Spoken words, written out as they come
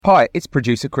Hi, it's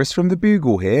producer Chris from The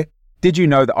Bugle here. Did you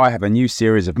know that I have a new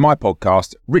series of my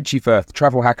podcast, Richie Firth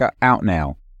Travel Hacker, out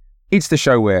now? It's the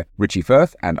show where Richie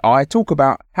Firth and I talk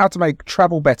about how to make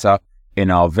travel better in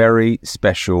our very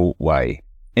special way.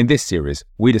 In this series,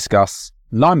 we discuss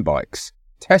Lime bikes,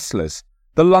 Teslas,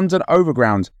 the London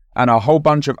Overground, and a whole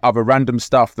bunch of other random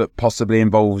stuff that possibly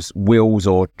involves wheels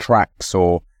or tracks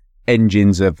or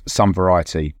engines of some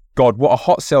variety. God, what a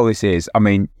hot sell this is. I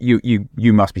mean,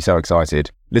 you must be so excited.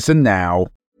 Listen now.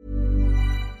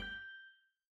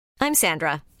 I'm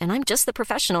Sandra, and I'm just the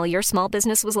professional your small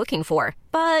business was looking for.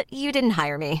 But you didn't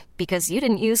hire me because you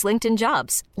didn't use LinkedIn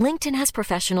Jobs. LinkedIn has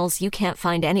professionals you can't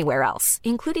find anywhere else,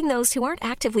 including those who aren't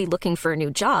actively looking for a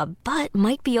new job, but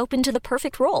might be open to the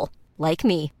perfect role, like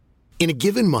me. In a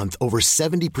given month, over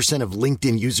 70% of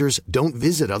LinkedIn users don't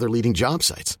visit other leading job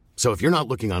sites. So if you're not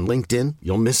looking on LinkedIn,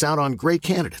 you'll miss out on great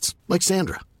candidates like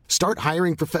Sandra. Start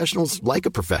hiring professionals like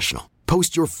a professional.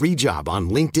 Post your free job on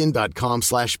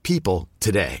linkedin.com/people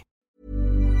today.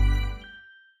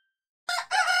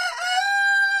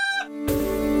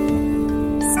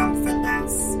 Something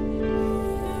else.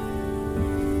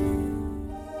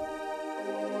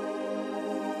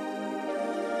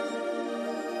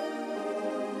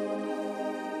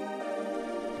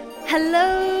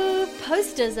 Hello,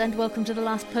 posters, and welcome to The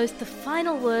Last Post, the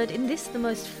final word in this, the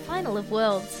most final of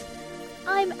worlds.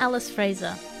 I'm Alice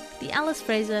Fraser, the Alice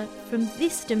Fraser from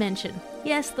this dimension.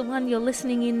 Yes, the one you're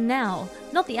listening in now,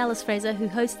 not the Alice Fraser who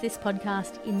hosts this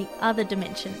podcast in the other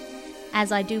dimension.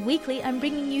 As I do weekly, I'm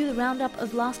bringing you the roundup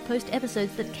of Last Post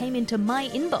episodes that came into my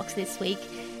inbox this week,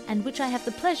 and which I have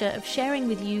the pleasure of sharing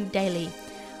with you daily.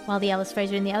 While the Alice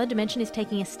Fraser in the other dimension is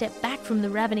taking a step back from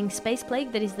the ravening space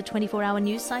plague that is the 24-hour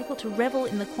news cycle to revel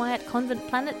in the quiet convent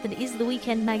planet that is the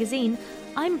Weekend magazine,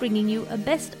 I'm bringing you a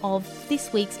best of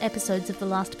this week's episodes of The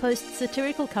Last Post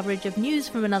satirical coverage of news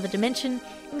from another dimension,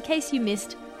 in case you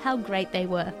missed how great they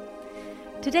were.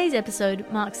 Today's episode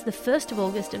marks the 1st of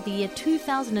August of the year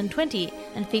 2020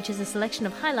 and features a selection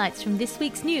of highlights from this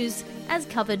week's news as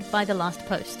covered by The Last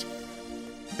Post.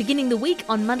 Beginning the week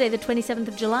on Monday the 27th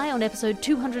of July on episode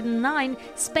 209,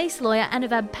 space lawyer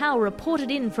Anuvab Pal reported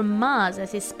in from Mars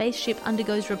as his spaceship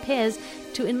undergoes repairs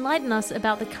to enlighten us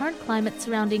about the current climate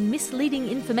surrounding misleading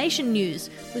information news,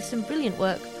 with some brilliant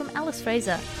work from Alice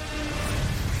Fraser.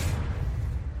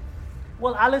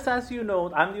 Well, Alice, as you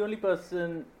know, I'm the only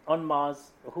person on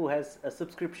Mars who has a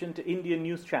subscription to Indian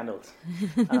news channels.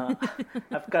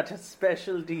 I've got a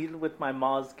special deal with my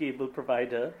Mars cable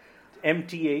provider,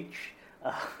 MTH.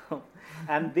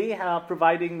 And they are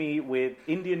providing me with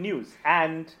Indian news,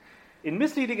 and in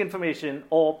misleading information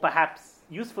or perhaps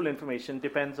useful information,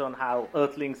 depends on how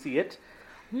Earthlings see it.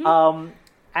 An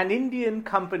Indian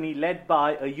company led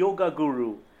by a yoga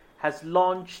guru has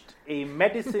launched a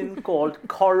medicine called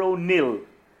Coronil,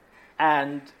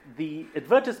 and the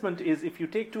advertisement is if you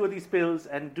take 2 of these pills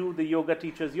and do the yoga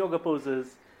teacher's yoga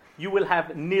poses, you will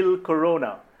have nil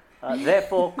corona.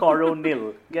 Therefore,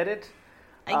 Coronil. Get it?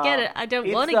 I get it. I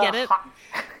don't want to get it.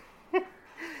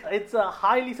 It's a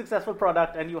highly successful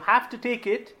product, and you have to take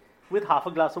it with half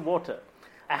a glass of water.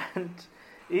 And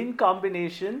in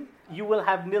combination, you will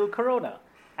have nil corona.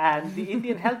 And the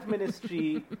Indian Health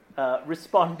Ministry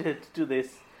responded to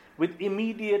this with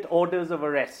immediate orders of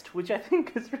arrest, which I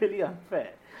think is really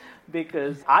unfair.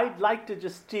 Because I'd like to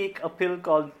just take a pill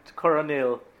called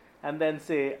Coronil and then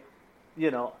say,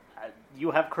 you know, you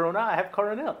have corona, I have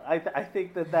coronel. I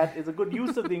think that is a good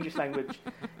use of the English language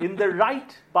in the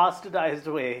right bastardized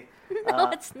way. No,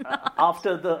 it's not.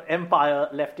 After the empire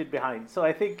left it behind. So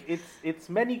I think it's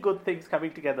many good things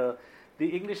coming together. The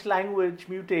English language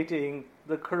mutating,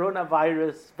 the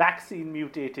coronavirus vaccine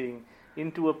mutating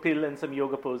into a pill and some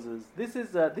yoga poses. This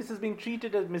is being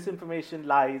treated as misinformation,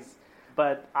 lies,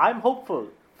 but I'm hopeful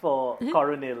for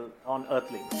Coronil on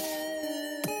Earthlings.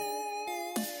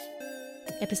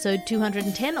 Episode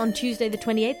 210 on Tuesday the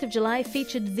 28th of July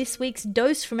featured this week's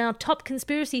dose from our top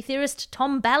conspiracy theorist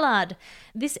Tom Ballard.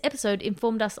 This episode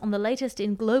informed us on the latest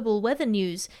in global weather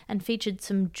news and featured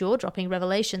some jaw-dropping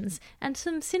revelations and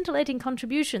some scintillating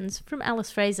contributions from Alice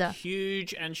Fraser.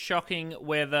 Huge and shocking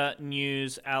weather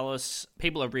news, Alice.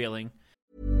 People are reeling.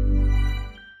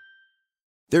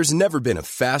 There's never been a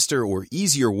faster or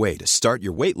easier way to start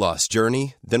your weight loss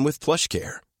journey than with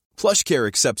PlushCare. PlushCare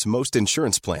accepts most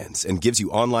insurance plans and gives you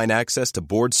online access to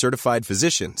board-certified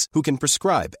physicians who can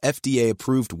prescribe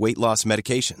FDA-approved weight loss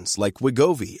medications like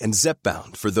Wegovy and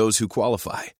Zepbound for those who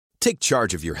qualify. Take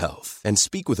charge of your health and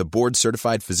speak with a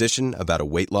board-certified physician about a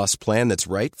weight loss plan that's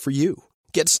right for you.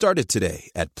 Get started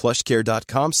today at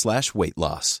plushcare.com/weight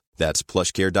loss. That's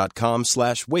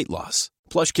plushcare.com/weight loss.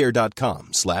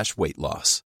 plushcare.com/weight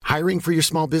loss. Hiring for your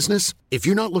small business? If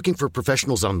you're not looking for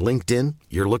professionals on LinkedIn,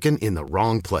 you're looking in the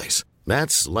wrong place.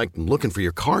 That's like looking for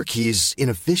your car keys in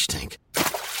a fish tank.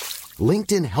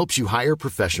 LinkedIn helps you hire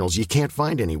professionals you can't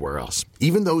find anywhere else,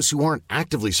 even those who aren't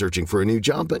actively searching for a new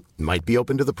job but might be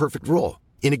open to the perfect role.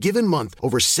 In a given month,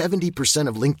 over 70%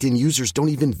 of LinkedIn users don't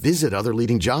even visit other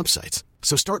leading job sites.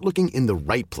 So start looking in the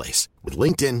right place. With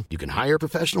LinkedIn, you can hire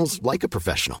professionals like a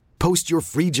professional. Post your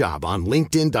free job on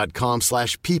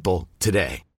linkedin.com/people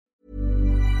today.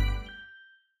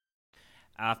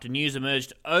 After news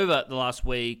emerged over the last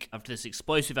week after this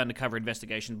explosive undercover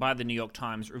investigation by the New York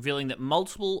Times revealing that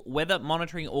multiple weather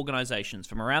monitoring organisations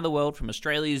from around the world, from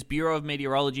Australia's Bureau of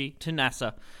Meteorology to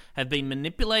NASA, have been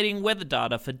manipulating weather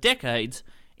data for decades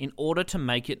in order to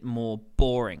make it more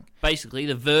boring. Basically,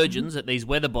 the virgins at these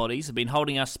weather bodies have been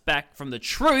holding us back from the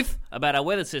truth about our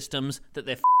weather systems, that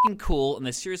they're f***ing cool and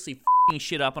they're seriously f***ing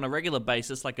shit up on a regular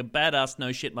basis like a badass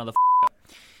no-shit motherfucker.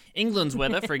 England's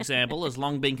weather, for example, has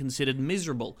long been considered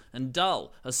miserable and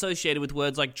dull, associated with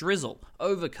words like drizzle,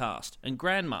 overcast, and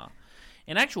grandma.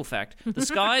 In actual fact, the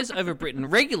skies over Britain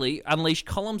regularly unleash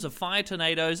columns of fire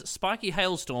tornadoes, spiky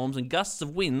hailstorms, and gusts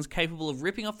of winds capable of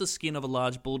ripping off the skin of a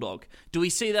large bulldog. Do we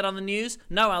see that on the news?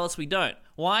 No, Alice, we don't.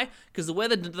 Why? Because the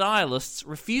weather denialists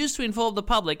refuse to inform the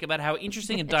public about how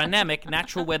interesting and dynamic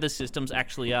natural weather systems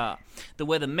actually are. The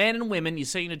weather men and women you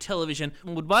see on television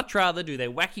would much rather do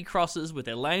their wacky crosses with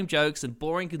their lame jokes and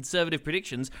boring conservative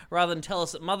predictions rather than tell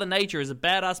us that Mother Nature is a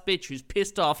badass bitch who's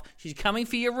pissed off, she's coming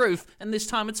for your roof, and this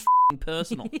time it's f***ing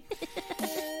personal.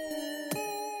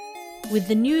 With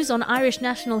the news on Irish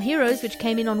national heroes, which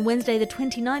came in on Wednesday the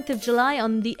 29th of July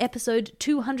on the episode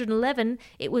 211,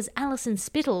 it was Alison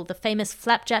Spittle, the famous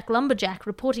flapjack lumberjack,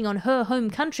 reporting on her home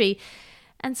country,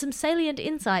 and some salient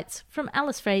insights from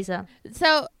Alice Fraser.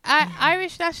 So,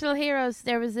 Irish national heroes,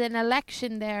 there was an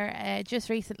election there just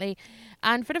recently,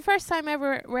 and for the first time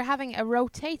ever, we're having a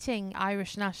rotating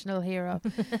Irish national hero.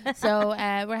 So,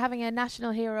 we're having a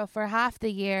national hero for half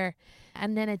the year,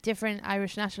 and then a different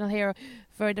Irish national hero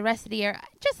for the rest of the year.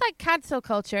 Just like cancel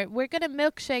culture, we're going to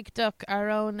milkshake duck our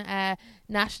own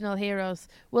national heroes.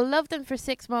 We'll love them for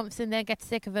 6 months and then get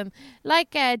sick of them.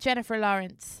 Like Jennifer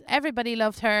Lawrence. Everybody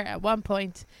loved her at one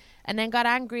point and then got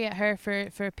angry at her for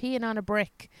peeing on a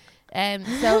brick.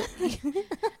 So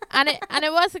and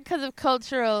it wasn't because of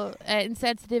cultural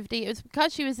insensitivity. It was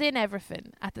because she was in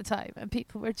everything at the time and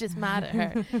people were just mad at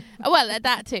her. Well, at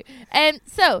that too.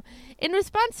 So in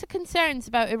response to concerns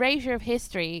about erasure of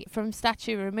history from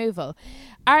statue removal,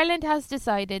 Ireland has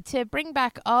decided to bring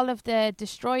back all of the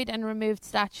destroyed and removed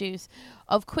statues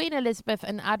of Queen Elizabeth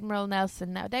and Admiral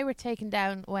Nelson. Now, they were taken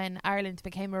down when Ireland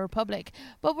became a republic,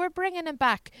 but we're bringing them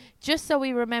back just so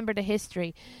we remember the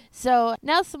history. So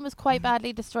Nelson was quite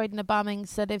badly destroyed in a bombing,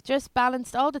 so they've just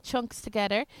balanced all the chunks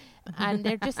together and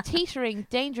they're just teetering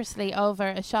dangerously over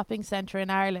a shopping centre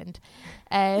in Ireland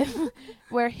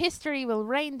where history will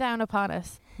rain down upon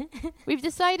us. We've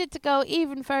decided to go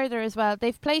even further as well.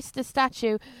 They've placed a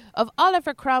statue of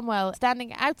Oliver Cromwell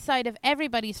standing outside of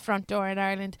everybody's front door in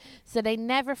Ireland so they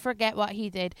never forget what he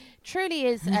did. Truly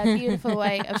is a beautiful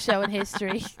way of showing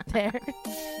history there.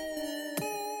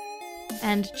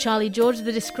 And Charlie George,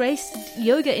 the disgraced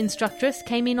yoga instructress,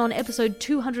 came in on episode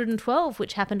 212,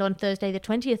 which happened on Thursday the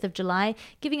 20th of July,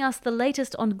 giving us the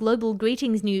latest on global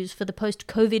greetings news for the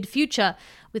post-COVID future,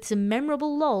 with some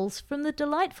memorable lols from the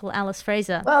delightful Alice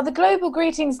Fraser. Well, the global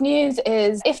greetings news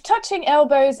is, if touching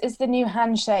elbows is the new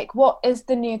handshake, what is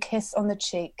the new kiss on the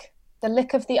cheek? The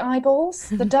lick of the eyeballs,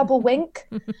 the double wink.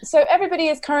 So everybody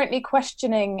is currently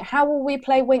questioning, how will we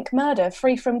play wink murder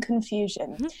free from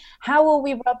confusion? How will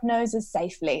we rub noses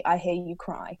safely? I hear you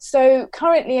cry. So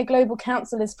currently a global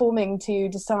council is forming to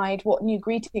decide what new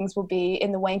greetings will be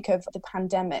in the wake of the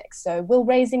pandemic. So will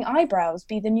raising eyebrows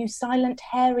be the new silent,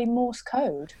 hairy Morse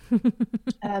code?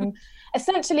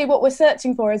 Essentially what we're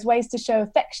searching for is ways to show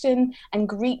affection and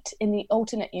greet in the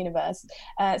alternate universe.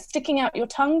 Sticking out your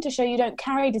tongue to show you don't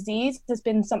carry disease has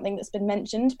been something that's been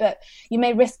mentioned, but you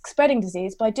may risk spreading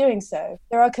disease by doing so.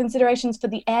 There are considerations for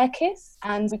the air kiss,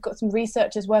 and we've got some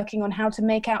researchers working on how to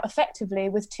make out effectively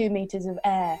with 2 meters of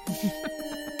air.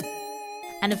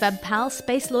 Anuvab Pal,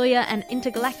 space lawyer and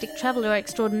intergalactic traveller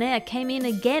extraordinaire, came in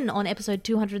again on episode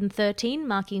 213,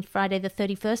 marking Friday the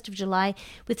 31st of July,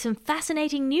 with some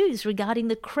fascinating news regarding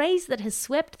the craze that has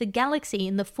swept the galaxy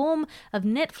in the form of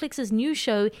Netflix's new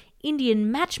show,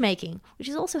 Indian Matchmaking, which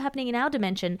is also happening in our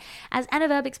dimension, as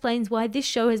Anuvab explains why this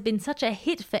show has been such a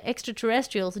hit for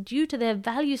extraterrestrials due to their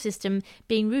value system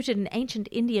being rooted in ancient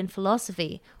Indian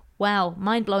philosophy. Wow,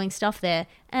 mind-blowing stuff there.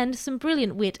 And some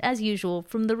brilliant wit, as usual,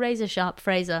 from the razor-sharp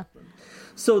Fraser.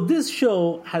 So this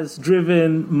show has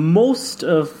driven most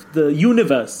of the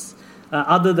universe,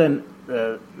 other than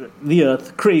the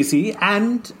Earth, crazy,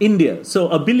 and India. So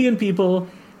 1 billion people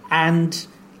and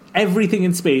everything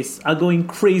in space are going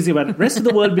crazy about it. The rest of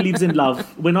the world believes in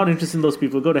love. We're not interested in those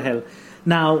people. Go to hell.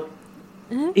 Now,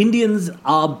 Indians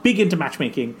are big into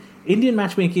matchmaking. Indian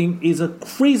matchmaking is a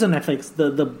craze on Netflix.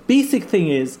 The basic thing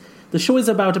is, the show is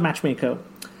about a matchmaker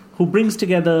who brings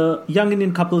together young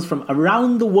Indian couples from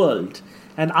around the world.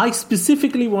 And I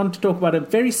specifically want to talk about a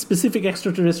very specific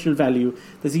extraterrestrial value.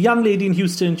 There's a young lady in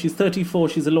Houston. She's 34.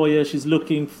 She's a lawyer. She's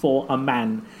looking for a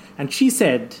man. And she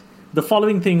said the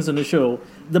following things on the show.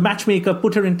 The matchmaker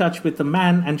put her in touch with the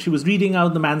man, and she was reading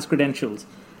out the man's credentials.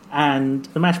 And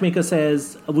the matchmaker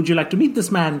says, would you like to meet this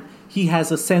man? He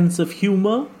has a sense of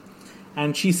humor.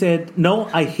 And she said, no,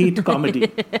 I hate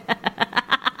comedy.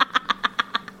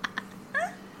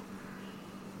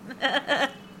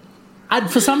 And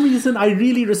for some reason, I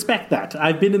really respect that.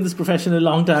 I've been in this profession a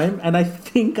long time, and I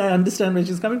think I understand where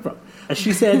she's coming from.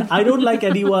 She said, I don't like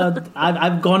anyone.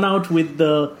 I've gone out with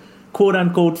the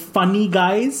quote-unquote funny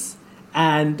guys,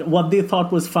 and what they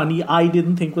thought was funny, I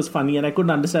didn't think was funny, and I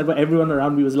couldn't understand why everyone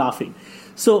around me was laughing.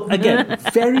 So again,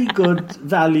 very good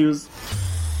values.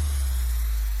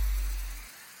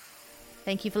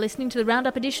 Thank you for listening to the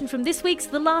Roundup edition from this week's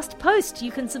The Last Post.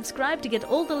 You can subscribe to get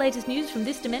all the latest news from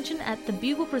this dimension at The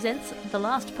Bugle Presents The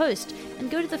Last Post, and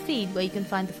go to the feed where you can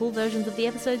find the full versions of the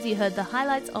episodes you heard the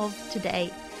highlights of today.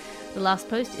 The Last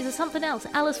Post is a Something Else,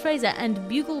 Alice Fraser and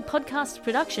Bugle podcast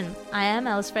production. I am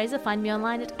Alice Fraser. Find me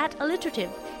online at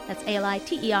 @alliterative. That's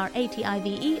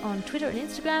ALITERATIVE on Twitter and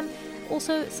Instagram.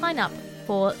 Also, sign up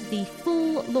for the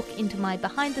full look into my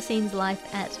behind-the-scenes life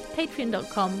at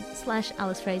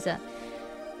patreon.com/Alice Fraser.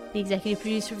 The executive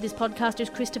producer of this podcast is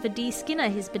Christopher D. Skinner.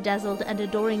 His bedazzled and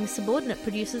adoring subordinate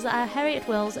producers are Harriet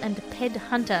Wells and Ped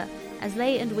Hunter. As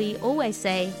they and we always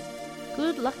say,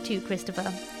 good luck to you, Christopher.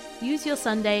 Use your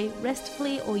Sunday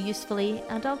restfully or usefully,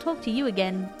 and I'll talk to you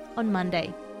again on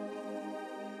Monday.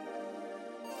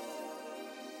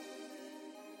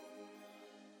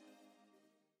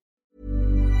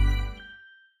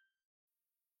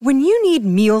 When you need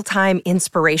mealtime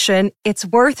inspiration, it's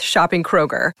worth shopping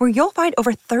Kroger, where you'll find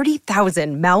over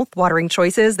 30,000 mouth-watering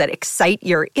choices that excite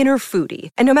your inner foodie.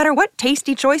 And no matter what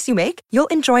tasty choice you make, you'll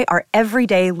enjoy our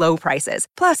everyday low prices,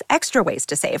 plus extra ways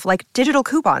to save, like digital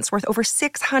coupons worth over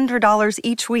 $600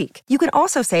 each week. You can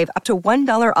also save up to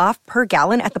 $1 off per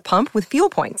gallon at the pump with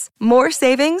fuel points. More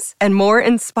savings and more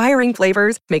inspiring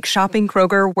flavors make shopping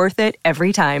Kroger worth it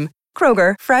every time.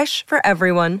 Kroger, fresh for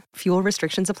everyone. Fuel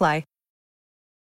restrictions apply.